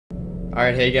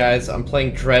Alright, hey guys, I'm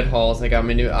playing Dreadhalls. I got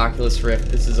my new Oculus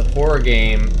Rift. This is a horror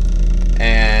game,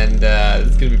 and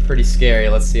it's gonna be pretty scary.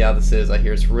 Let's see how this is. I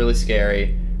hear it's really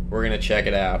scary. We're gonna check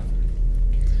it out.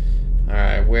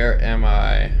 Alright, where am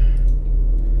I?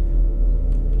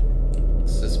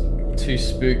 This is too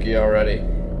spooky already.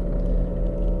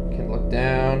 Can look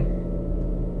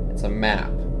down. It's a map.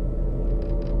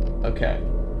 Okay.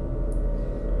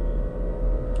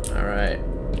 Alright.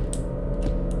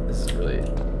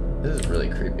 This is really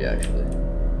creepy, actually.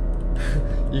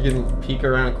 You can peek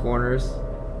around corners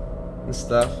and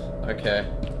stuff. Okay.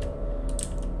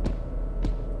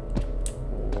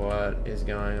 What is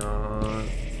going on?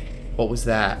 What was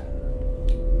that?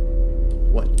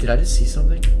 What? Did I just see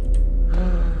something?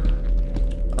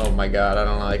 Oh my god, I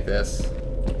don't like this.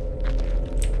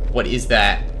 What is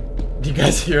that? Do you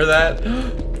guys hear that?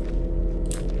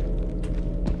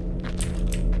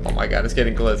 Oh my god, it's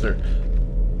getting closer.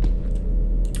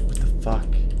 What the fuck?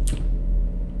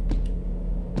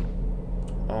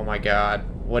 Oh my god.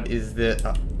 What is this?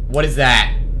 What is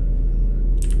that?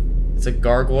 It's a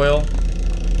gargoyle?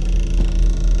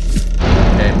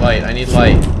 Okay, light. I need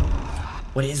light.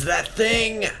 What is that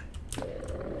thing?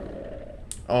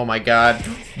 Oh my god.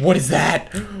 What is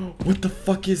that? What the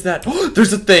fuck is that? Oh,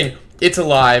 there's a thing. It's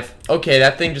alive. Okay,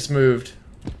 that thing just moved.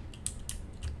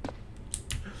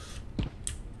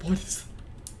 What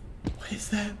is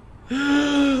that?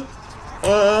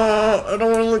 Oh, I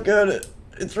don't want to look at it.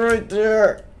 It's right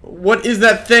there. What is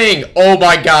that thing? Oh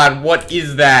my god, what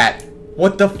is that?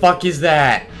 What the fuck is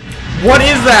that? What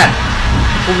is that?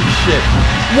 Holy shit.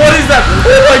 What is that?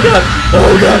 Oh my god.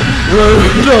 Oh god.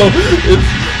 No. It's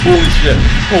holy shit.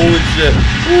 Holy shit.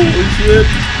 Holy shit.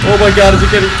 Oh my god, is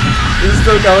it getting... Is it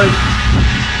still going?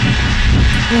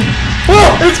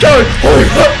 Oh, it's going! Holy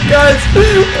fuck, guys!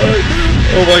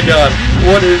 Oh my god,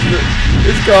 what is it?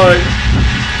 It's going.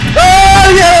 Oh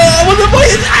yeah! What the fuck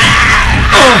is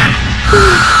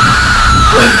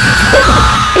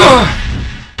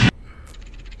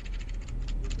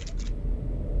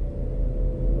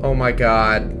Oh my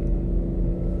god.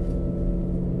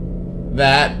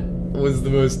 That was the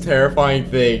most terrifying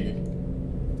thing.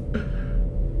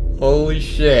 Holy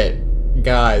shit.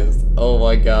 Guys, oh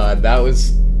my god, that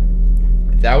was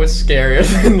scarier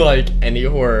than like any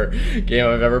horror game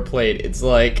I've ever played. It's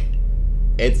like,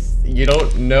 you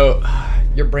don't know,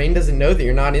 your brain doesn't know that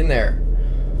you're not in there.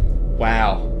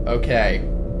 Wow, okay.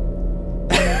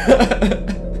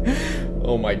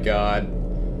 Oh my god.